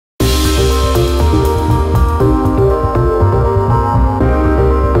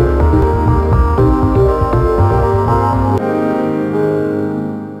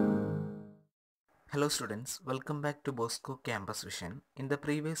students, welcome back to Bosco Campus Vision. In the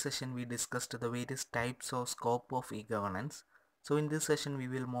previous session we discussed the various types or scope of e-governance. So in this session we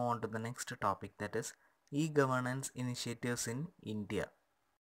will move on to the next topic, that is e-governance initiatives in India.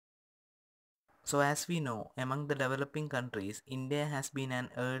 So as we know, among the developing countries, India has been an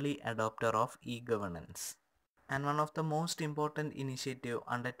early adopter of e-governance. And one of the most important initiative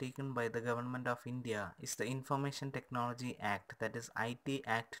undertaken by the Government of India is the Information Technology Act, that is IT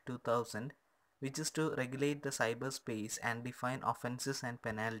Act 2000, which is to regulate the cyberspace and define offences and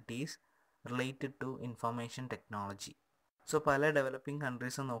penalties related to information technology. So പല developing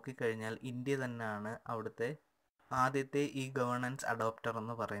countries നോക്കിക്കഴിഞ്ഞാൽ India തന്നെയാണ് അവിടുത്തെ ആദ്യത്തെ ഈ governance adopter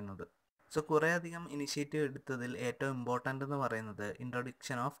എന്ന് പറയുന്നത്. So കുറേയധികം initiative എടുത്തതിൽ ഏറ്റവും ഇമ്പോർട്ടൻ്റ് എന്ന് പറയുന്നത്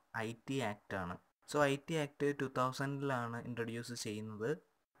ഇൻട്രൊഡക്ഷൻ ഓഫ് IT ആക്ട് ആണ്. സോ IT ആക്ട് 2000-ലാണ് ഇൻട്രൊഡ്യൂസ് ചെയ്യുന്നത്.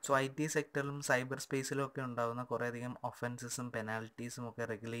 സോ IT സെക്ടറിലും സൈബർ സ്പേസിലും ഒക്കെ ഉണ്ടാകുന്ന കുറേയധികം ഒഫൻസസും പെനാൽറ്റീസും ഒക്കെ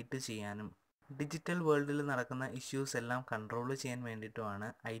റെഗുലേറ്റ് ചെയ്യാനും ഡിജിറ്റൽ വേൾഡിൽ നടക്കുന്ന ഇഷ്യൂസ് എല്ലാം കൺട്രോൾ ചെയ്യാൻ വേണ്ടിയിട്ടുമാണ്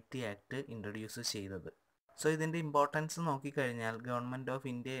IT ആക്ട് ഇൻട്രൊഡ്യൂസ് ചെയ്തത്. സോ ഇതിൻ്റെ ഇമ്പോർട്ടൻസ് നോക്കിക്കഴിഞ്ഞാൽ ഗവൺമെൻറ് ഓഫ്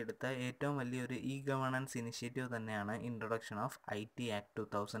ഇന്ത്യ എടുത്ത ഏറ്റവും വലിയൊരു ഇ ഗവേണൻസ് ഇനിഷ്യേറ്റീവ് തന്നെയാണ് ഇൻട്രൊഡക്ഷൻ ഓഫ് IT ആക്ട്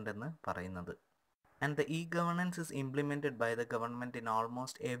 2000 എന്ന് പറയുന്നത്. And the e-governance is implemented by the government in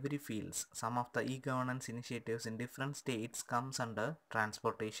almost every fields. Some of the e-governance initiatives in different states comes under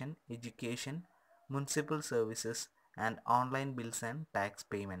transportation, education, municipal services and online bills and tax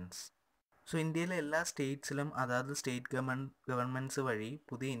payments. So ഇന്ത്യയിലെ എല്ലാ സ്റ്റേറ്റ്സിലും അതാത് state governments വഴി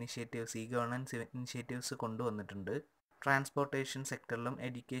പുതിയ initiatives e-governance initiatives കൊണ്ടുവന്നിട്ടുണ്ട്. Transportation സെക്ടറിലും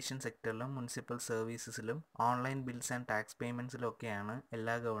education സെക്ടറിലും municipal സർവീസസിലും online bills and tax പേയ്മെൻറ്റ്സിലും ഒക്കെയാണ്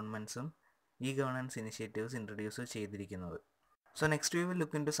എല്ലാ ഗവൺമെൻറ്റ്സും e-governance initiatives introduced ചെയ്തിരിക്കുന്നത്. So next we will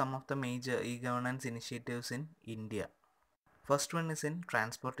look into some of the major e-governance initiatives in India. First one is in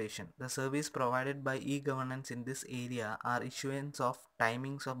transportation. The service provided by e-governance in this area are issuance of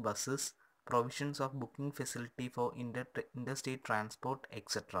timings of buses, provisions of booking facility for interstate transport,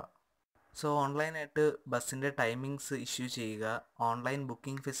 etc. So ഓൺലൈനായിട്ട് ബസ്സിൻ്റെ timings issue ചെയ്യുക, online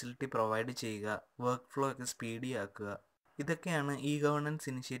booking facility provide ചെയ്യുക, work flow ഒക്കെ speedy ആക്കുക, ഇതൊക്കെയാണ് E governance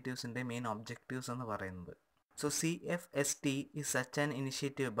ഇനിഷ്യേറ്റീവ്സിൻ്റെ main objectives എന്ന് പറയുന്നത്. So CFST is such an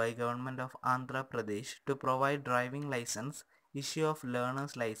initiative by Government of Andhra Pradesh to provide driving license, issue of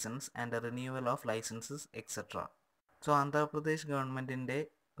learner's license and renewal of licenses, etc. So Andhra Pradesh ഗവൺമെൻറ്റിൻ്റെ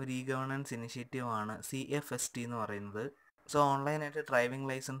ഒരു E governance ഇനിഷ്യേറ്റീവാണ് CFST എന്ന് പറയുന്നത്. So ഓൺലൈനായിട്ട് driving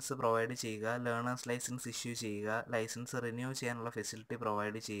licence provide ചെയ്യുക, learners licence issue ചെയ്യുക, licence renew ചെയ്യാനുള്ള facility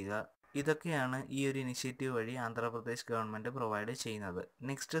provide ചെയ്യുക, ഇതൊക്കെയാണ് ഈ ഒരു ഇനിഷ്യേറ്റീവ് വഴി ആന്ധ്രാപ്രദേശ് ഗവൺമെൻറ് പ്രൊവൈഡ് ചെയ്യുന്നത്.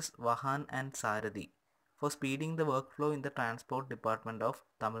 Next is വഹാൻ and Sarathi four speeding the work flow in the transport department of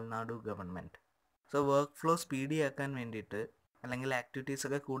Tamil Nadu government. So work flow speedy ആക്കാൻ വേണ്ടിയിട്ട് അല്ലെങ്കിൽ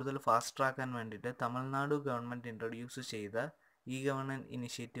ആക്ടിവിറ്റീസൊക്കെ കൂടുതൽ ഫാസ്റ്റ് ആക്കാൻ വേണ്ടിയിട്ട് തമിഴ്നാടു ഗവൺമെൻറ് ഇൻട്രൊഡ്യൂസ് ചെയ്ത ഇ ഗവേണൻസ്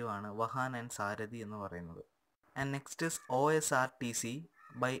ഇനിഷ്യേറ്റീവാണ് വഹാൻ ആൻഡ് സാരഥി എന്ന് പറയുന്നത്. And next is OSRTC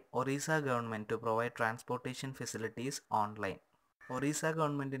by Orissa government to provide transportation facilities online. Orissa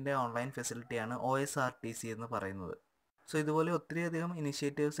ഗവൺമെൻറ്റിൻ്റെ ഓൺലൈൻ ഫെസിലിറ്റിയാണ് OSRTC എന്ന് പറയുന്നത്. സോ ഇതുപോലെ ഒത്തിരിയധികം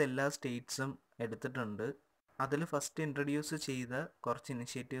ഇനിഷ്യേറ്റീവ്സ് എല്ലാ സ്റ്റേറ്റ്സും എടുത്തിട്ടുണ്ട്. അതിൽ ഫസ്റ്റ് ഇൻട്രൊഡ്യൂസ് ചെയ്ത കുറച്ച്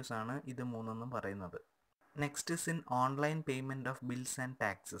ഇനിഷ്യേറ്റീവ്സ് ആണ് ഇത് മൂന്നെന്നും പറയുന്നത്. Next is in online payment of bills and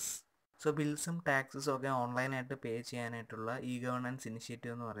taxes. So ബിൽസും ടാക്സസും ഒക്കെ ഓൺലൈനായിട്ട് പേ ചെയ്യാനായിട്ടുള്ള ഇ ഗവേണൻസ്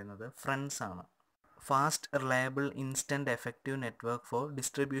ഇനിഷ്യേറ്റീവ് എന്ന് പറയുന്നത് ഫ്രണ്ട്സ് ആണ്. Fast reliable instant effective network four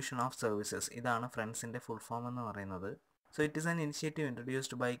distribution of services, ഇതാണ് ഫ്രണ്ട്സിൻ്റെ ഫുൾ ഫോം എന്ന് പറയുന്നത്. So it is an initiative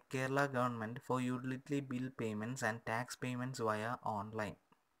introduced by Kerala government four utility bill payments and tax payments വയ ഓൺലൈൻ.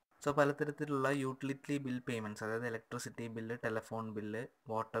 സോ പലതരത്തിലുള്ള utility bill payments, അതായത് electricity bill, telephone bill,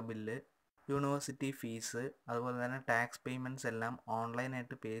 water bill, university fees, അതുപോലെ തന്നെ tax payments എല്ലാം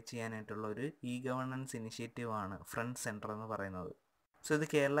ഓൺലൈനായിട്ട് പേ ചെയ്യാനായിട്ടുള്ള ഒരു ഇ ഗവേണൻസ് ഇനിഷ്യേറ്റീവാണ് ഫ്രണ്ട് സെൻറ്റർ എന്ന് പറയുന്നത്. സോ ഇത്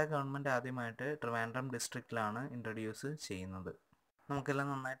കേരള ഗവൺമെൻറ് ആദ്യമായിട്ട് ട്രിവാൻഡ്രം ഡിസ്ട്രിക്റ്റിലാണ് ഇൻട്രൊഡ്യൂസ് ചെയ്യുന്നത്. നമുക്കെല്ലാം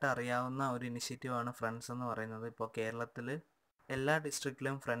നന്നായിട്ട് അറിയാവുന്ന ഒരു ഇനിഷ്യേറ്റീവാണ് ഫ്രണ്ട്സ് എന്ന് പറയുന്നത്. ഇപ്പോൾ കേരളത്തിൽ എല്ലാ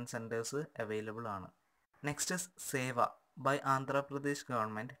ഡിസ്ട്രിക്റ്റിലും ഫ്രണ്ട് സെൻറ്റേഴ്സ് അവൈലബിൾ ആണ്. Next is Sewa by Andhra Pradesh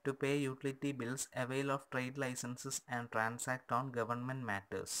government to pay utility bills, avail of trade licences and transact on government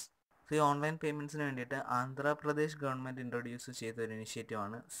matters. So ഈ ഓൺലൈൻ പേയ്മെൻറ്റ്സിന് വേണ്ടിയിട്ട് ആന്ധ്രാപ്രദേശ് ഗവൺമെൻറ് ഇൻട്രൊഡ്യൂസ് ചെയ്ത ഒരു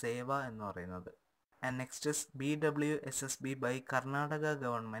ഇനിഷ്യേറ്റീവാണ് സേവ എന്ന് പറയുന്നത്. And next is BWSSB by Karnataka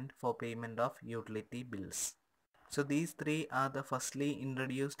Govt for payment of utility bills. So these three are the firstly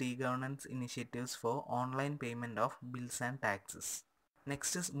introduced e-governance initiatives for online payment of bills and taxes.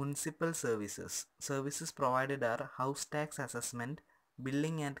 Next is municipal services. Services provided are house tax assessment,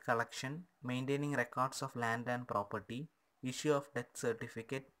 billing and collection, maintaining records of land and property, issue of death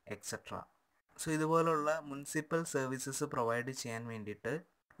certificate, etc. So ഇതുപോലുള്ള municipal services provide ചെയ്യാൻ വേണ്ടിയിട്ട്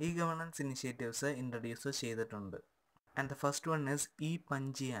E governance initiatives introduce ചെയ്തിട്ടുണ്ട്. And the first one is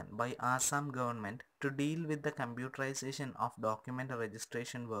Panjeeyan by Assam government to deal with the computerization of document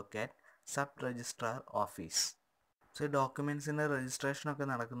registration work at sub-registrar office. So ഈ ഡോക്യുമെൻസിൻ്റെ രജിസ്ട്രേഷനൊക്കെ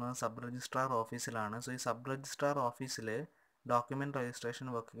നടക്കുന്നത് sub registrar ഓഫീസിലാണ്. So ഈ sub registrar ഓഫീസിൽ document registration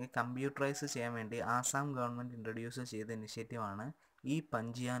work computerise ചെയ്യാൻ വേണ്ടി Assam government introduce ചെയ്ത ഇനിഷ്യേറ്റീവാണ് ഈ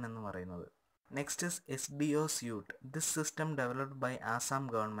പഞ്ചിയാൻ എന്ന് പറയുന്നത്. Next is SDO Suite. This system developed by Assam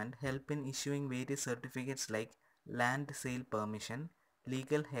government help in issuing various certificates like land sale permission,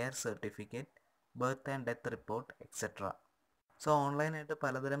 legal hair certificate, birth and death report etcetera. So ഓൺലൈനായിട്ട്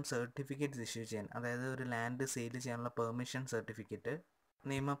പലതരം certificates issue ചെയ്യാൻ, അതായത് ഒരു land sale ചെയ്യാനുള്ള permission certificate,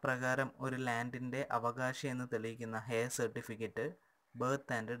 നിയമപ്രകാരം ഒരു ലാൻഡിൻ്റെ അവകാശി എന്ന് തെളിയിക്കുന്ന hair certificate,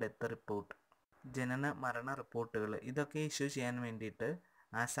 birth and death report, ജനന മരണ റിപ്പോർട്ടുകൾ, ഇതൊക്കെ ഇഷ്യൂ ചെയ്യാൻ വേണ്ടിയിട്ട്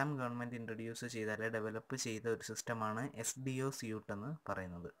ആസാം ഗവൺമെൻറ് ഇൻട്രൊഡ്യൂസ് ചെയ്ത അല്ലെങ്കിൽ ഡെവലപ്പ് ചെയ്ത ഒരു സിസ്റ്റമാണ് SDO Suite എന്ന്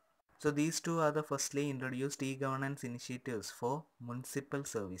പറയുന്നത്. So these two are the firstly introduced e-governance initiatives for municipal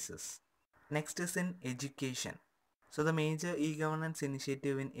services. Next is in education. So the major e-governance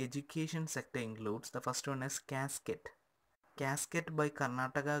initiative in education sector includes, the first one is CASCET. CASCET by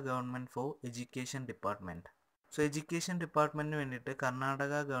Karnataka Government for Education Department. So education department വേണ്ടിയിട്ട്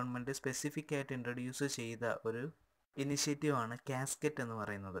Karnataka government specific ആയിട്ട് introduce ചെയ്ത ഒരു initiative ആണ് CASCET എന്ന്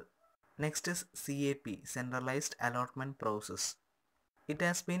പറയുന്നത്. Next is CAP, Centralized Allotment Process. It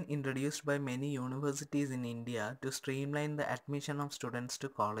has been introduced by many universities in India to streamline the admission of students to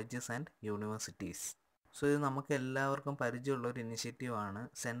colleges and universities. So ഇത് നമുക്ക് എല്ലാവർക്കും പരിചയമുള്ള ഒരു ഇനിഷ്യേറ്റീവാണ്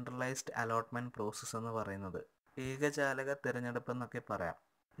സെൻട്രലൈസ്ഡ് അലോട്ട്മെൻറ്റ് പ്രോസസ്സ് എന്ന് പറയുന്നത്. ഏകജാലക തിരഞ്ഞെടുപ്പ് എന്നൊക്കെ പറയാം.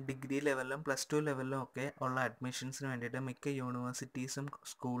 ഡിഗ്രി ലെവലിലും +2 ലെവലിലും ഒക്കെ ഉള്ള അഡ്മിഷൻസിന് വേണ്ടിയിട്ട് മിക്ക യൂണിവേഴ്സിറ്റീസും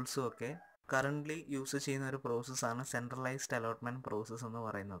സ്കൂൾസും ഒക്കെ കറൻ്റ്ലി യൂസ് ചെയ്യുന്ന ഒരു പ്രോസസ്സാണ് സെൻട്രലൈസ്ഡ് അലോട്ട്മെൻറ്റ് പ്രോസസ്സ് എന്ന്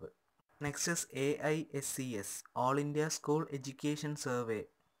പറയുന്നത്. Next is AISES, All India School Education Survey.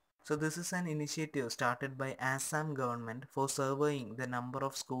 So this is an initiative started by Assam government for surveying the number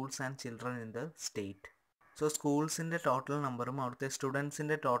of schools and children in the state. So സ്കൂൾസിൻ്റെ total നമ്പറും അവിടുത്തെ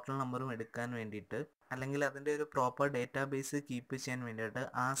സ്റ്റുഡൻസിൻ്റെ total നമ്പറും എടുക്കാൻ വേണ്ടിയിട്ട്, അല്ലെങ്കിൽ അതിൻ്റെ ഒരു proper database keep ചെയ്യാൻ വേണ്ടിയിട്ട്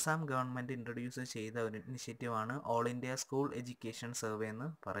ആസാം ഗവൺമെൻറ് ഇൻട്രൊഡ്യൂസ് ചെയ്ത ഒരു ഇനിഷ്യേറ്റീവാണ് all India school education survey എന്ന്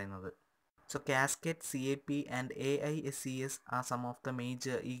പറയുന്നത്. So CASCET, CAP and AISES are some of the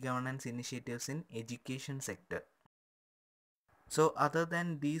major e-governance initiatives in education sector. So other than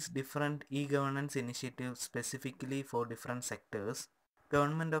these different e-governance initiatives specifically for different sectors,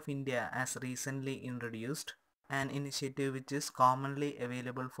 Government of India has recently introduced an initiative which is commonly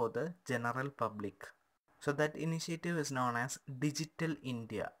available for the general public. So that initiative is known as Digital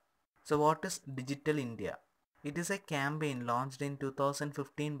India. So what is Digital India? It is a campaign launched in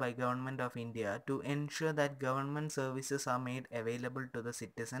 2015 by Government of India to ensure that government services are made available to the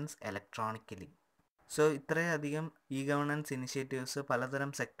citizens electronically. So ഇത്രയധികം e-governance initiatives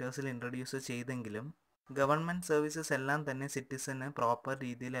പലതരം സെക്ടേഴ്സിൽ introduce ചെയ്തെങ്കിലും government services എല്ലാം തന്നെ സിറ്റിസന് proper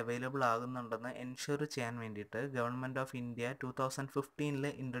രീതിയിൽ available ആകുന്നുണ്ടെന്ന് ensure ചെയ്യാൻ വേണ്ടിയിട്ട് government of India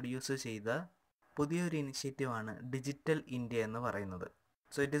 2015 introduce ചെയ്ത പുതിയൊരു ഇനിഷ്യേറ്റീവാണ് ഡിജിറ്റൽ ഇന്ത്യ എന്ന് പറയുന്നത്.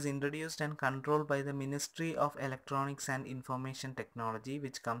 So it is introduced and controlled by the Ministry of Electronics and Information Technology,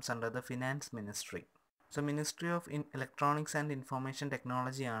 which comes under the Finance Ministry. So Ministry of Electronics and Information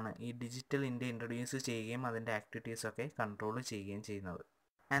Technology ആണ് ഈ digital India introduce ചെയ്യുകയും അതിൻ്റെ activities ഒക്കെ control ചെയ്യുകയും ചെയ്യുന്നത്.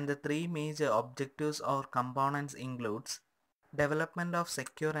 And the 3 major objectives or components includes development of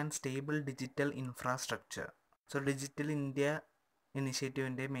secure and stable digital infrastructure. So Digital India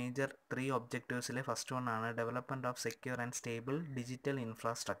ഇനിഷ്യേറ്റീവിൻ്റെ major 3 ഒബ്ജക്റ്റീവ്സിലെ first one ആണ് development of secure and stable digital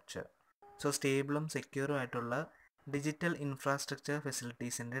infrastructure. So സ്റ്റേബിളും സെക്യൂറും ആയിട്ടുള്ള digital infrastructure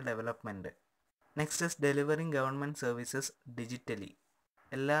ഫെസിലിറ്റീസിൻ്റെ development. Next is delivering government services digitally.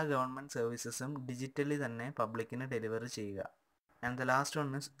 എല്ലാ government സർവീസസും digitally തന്നെ പബ്ലിക്കിന് delivery ചെയ്യുക. And the last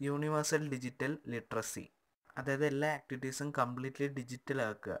one is universal digital literacy, അതായത് എല്ലാ ആക്ടിവിറ്റീസും completely digital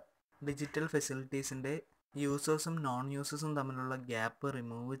ആക്കുക. ഡിജിറ്റൽ ഫെസിലിറ്റീസിൻ്റെ യൂസേഴ്സും നോൺ യൂസേഴ്സും തമ്മിലുള്ള ഗ്യാപ്പ്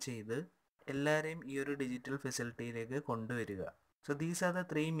റിമൂവ് ചെയ്ത് എല്ലാവരെയും ഈ ഒരു ഡിജിറ്റൽ ഫെസിലിറ്റിയിലേക്ക് കൊണ്ടുവരിക. So these are the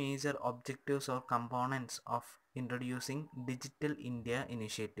 3 major objectives or components of introducing digital India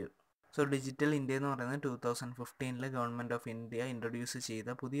initiative. So digital India എന്ന് പറയുന്നത് 2015 ഗവൺമെൻറ് ഓഫ് ഇന്ത്യ ഇൻട്രൊഡ്യൂസ്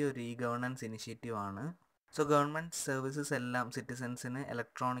ചെയ്ത പുതിയൊരു e-governance ഇനിഷ്യേറ്റീവ് ആണ്. സോ ഗവൺമെൻറ് സർവീസസ് എല്ലാം സിറ്റിസൻസിന്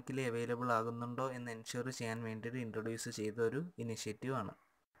ഇലക്ട്രോണിക്കലി അവൈലബിൾ ആകുന്നുണ്ടോ എന്ന് എൻഷുർ ചെയ്യാൻ വേണ്ടിയിട്ട് ഇൻട്രൊഡ്യൂസ് ചെയ്ത ഒരു ഇനിഷ്യേറ്റീവ് ആണ്.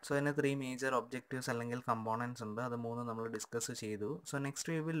 സോ അതിന് 3 മേജർ ഒബ്ജക്റ്റീവ്സ് അല്ലെങ്കിൽ കമ്പോണൻറ്റ്സ് ഉണ്ട്. അത് 3 നമ്മൾ ഡിസ്കസ് ചെയ്തു. So next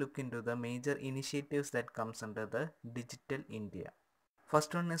we will look in to the major initiatives that comes under the digital India.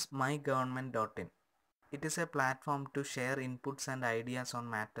 First one is mygovernment.in. It is a platform to share inputs and ideas on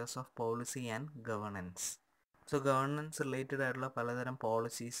matters of policy and governance. So governance related ആയിട്ടുള്ള പലതരം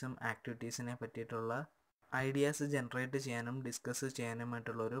പോളിസീസും ആക്ടിവിറ്റീസിനെ പറ്റിയിട്ടുള്ള ideas generate ചെയ്യാനും discuss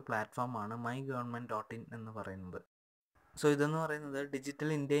ചെയ്യാനുമായിട്ടുള്ള ഒരു പ്ലാറ്റ്ഫോമാണ് mygovernment.in എന്ന് പറയുന്നത്. So ഇതെന്ന് പറയുന്നത്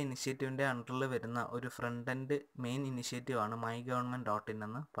ഡിജിറ്റൽ ഇന്ത്യ ഇനിഷ്യേറ്റീവിൻ്റെ അണ്ടറിൽ വരുന്ന ഒരു front end main ഇനിഷ്യേറ്റീവാണ് my government dot in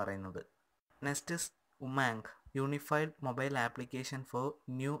എന്ന് പറയുന്നത്. Next is UMANG, unified mobile application for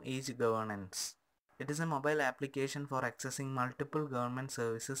new age governance. It is a mobile application for accessing multiple government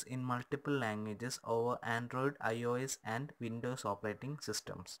services in multiple languages over Android, iOS and Windows operating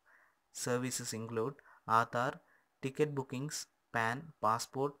systems. Services include Aadhaar, ticket bookings, PAN,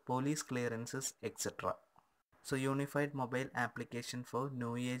 passport, police clearances, etc. So unified mobile application for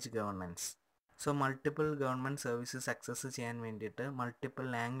new age governance. So multiple government services access ചെയ്യാൻ വേണ്ടിയിട്ട് multiple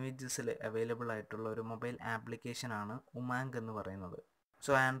ലാംഗ്വേജസിൽ available ആയിട്ടുള്ള ഒരു mobile application ആണ് ഉമാങ് എന്ന് പറയുന്നത്.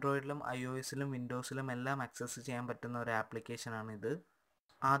 So ആൻഡ്രോയിഡിലും iOSലും വിൻഡോസിലും എല്ലാം access ചെയ്യാൻ പറ്റുന്ന ഒരു ആപ്ലിക്കേഷനാണ് ഇത്.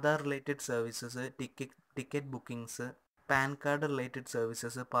 Aadhaar related services, ticket bookings, pan card related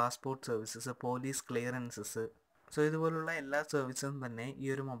services, passport services, police clearances, so ഇതുപോലുള്ള എല്ലാ സർവീസും തന്നെ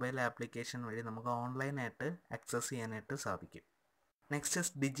ഈ ഒരു മൊബൈൽ ആപ്ലിക്കേഷൻ വഴി നമുക്ക് ഓൺലൈനായിട്ട് ആക്സസ് ചെയ്യാനായിട്ട് സാധിക്കും. Next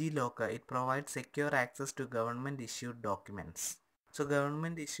is digi locker. It provide secure access to government issued documents. So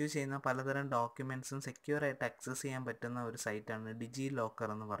government issue ചെയ്യുന്ന പലതരം ഡോക്യുമെൻറ്റ്സും സെക്യൂർ ആയിട്ട് ആക്സസ് ചെയ്യാൻ പറ്റുന്ന ഒരു സൈറ്റാണ് ഡിജി ലോക്കർ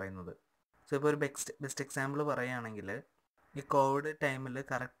എന്ന് പറയുന്നത്. സോ ഇപ്പോൾ ഒരു ബെസ്റ്റ് എക്സാമ്പിൾ പറയുകയാണെങ്കിൽ, ഈ കോവിഡ് ടൈമിൽ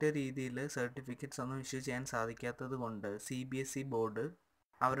കറക്റ്റ് രീതിയിൽ സർട്ടിഫിക്കറ്റ്സ് ഒന്നും ഇഷ്യൂ ചെയ്യാൻ സാധിക്കാത്തത് കൊണ്ട് CBSE ബോർഡ്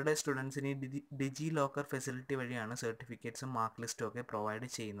അവരുടെ സ്റ്റുഡൻസിന് ഡിജി ലോക്കർ ഫെസിലിറ്റി വഴിയാണ് സർട്ടിഫിക്കറ്റ്സും മാർക്ക് ലിസ്റ്റും ഒക്കെ പ്രൊവൈഡ്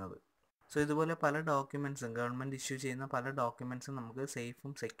ചെയ്യുന്നത്. സോ ഇതുപോലെ പല ഡോക്യുമെൻറ്റ്സും ഗവൺമെൻറ് ഇഷ്യൂ ചെയ്യുന്ന പല ഡോക്യുമെൻറ്റ്സും നമുക്ക്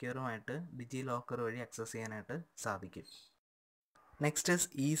സേഫും സെക്യൂറുമായിട്ട് ഡിജി ലോക്കർ വഴി ആക്സസ് ചെയ്യാനായിട്ട് സാധിക്കും. Next is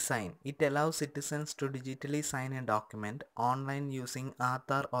e-sign. It allows citizens to digitally sign a document online using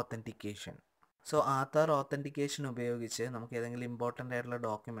Aadhaar authentication. So Aadhaar ഓത്തൻറ്റിക്കേഷൻ ഉപയോഗിച്ച് നമുക്ക് ഏതെങ്കിലും ഇമ്പോർട്ടൻ്റ് ആയിട്ടുള്ള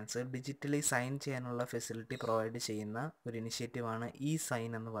ഡോക്യുമെൻറ്റ്സ് ഡിജിറ്റലി സൈൻ ചെയ്യാനുള്ള ഫെസിലിറ്റി പ്രൊവൈഡ് ചെയ്യുന്ന ഒരു ഇനിഷ്യേറ്റീവാണ്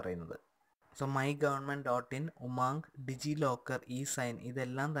ഇ-സൈൻ എന്ന് പറയുന്നത്. So my government dot in, UMANG, digi locker, E-sign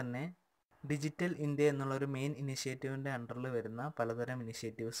ഇതെല്ലാം തന്നെ ഡിജിറ്റൽ ഇന്ത്യ എന്നുള്ളൊരു മെയിൻ ഇനിഷ്യേറ്റീവിൻ്റെ അണ്ടറിൽ വരുന്ന പലതരം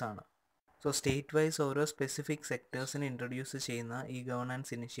ഇനിഷ്യേറ്റീവ്സ് ആണ്. സോ സ്റ്റേറ്റ് വൈസ് ഓരോ സ്പെസിഫിക് സെക്ടേഴ്സിന് ഇൻട്രൊഡ്യൂസ് ചെയ്യുന്ന ഈ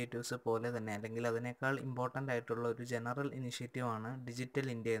ഗവേണൻസ് ഇനിഷ്യേറ്റീവ്സ് പോലെ തന്നെ അല്ലെങ്കിൽ അതിനേക്കാൾ ഇമ്പോർട്ടൻ്റ് ആയിട്ടുള്ള ഒരു ജനറൽ ഇനിഷ്യേറ്റീവാണ് ഡിജിറ്റൽ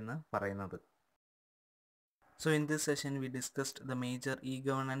ഇന്ത്യ എന്ന് പറയുന്നത്. So in this session we discussed the major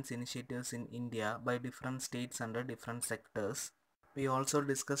e-governance initiatives in India by different states under different sectors. We also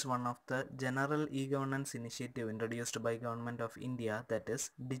discussed one of the general e-governance initiative introduced by Government of India, that is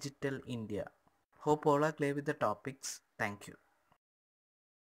Digital India. Hope all are clear with the topics. Thank you.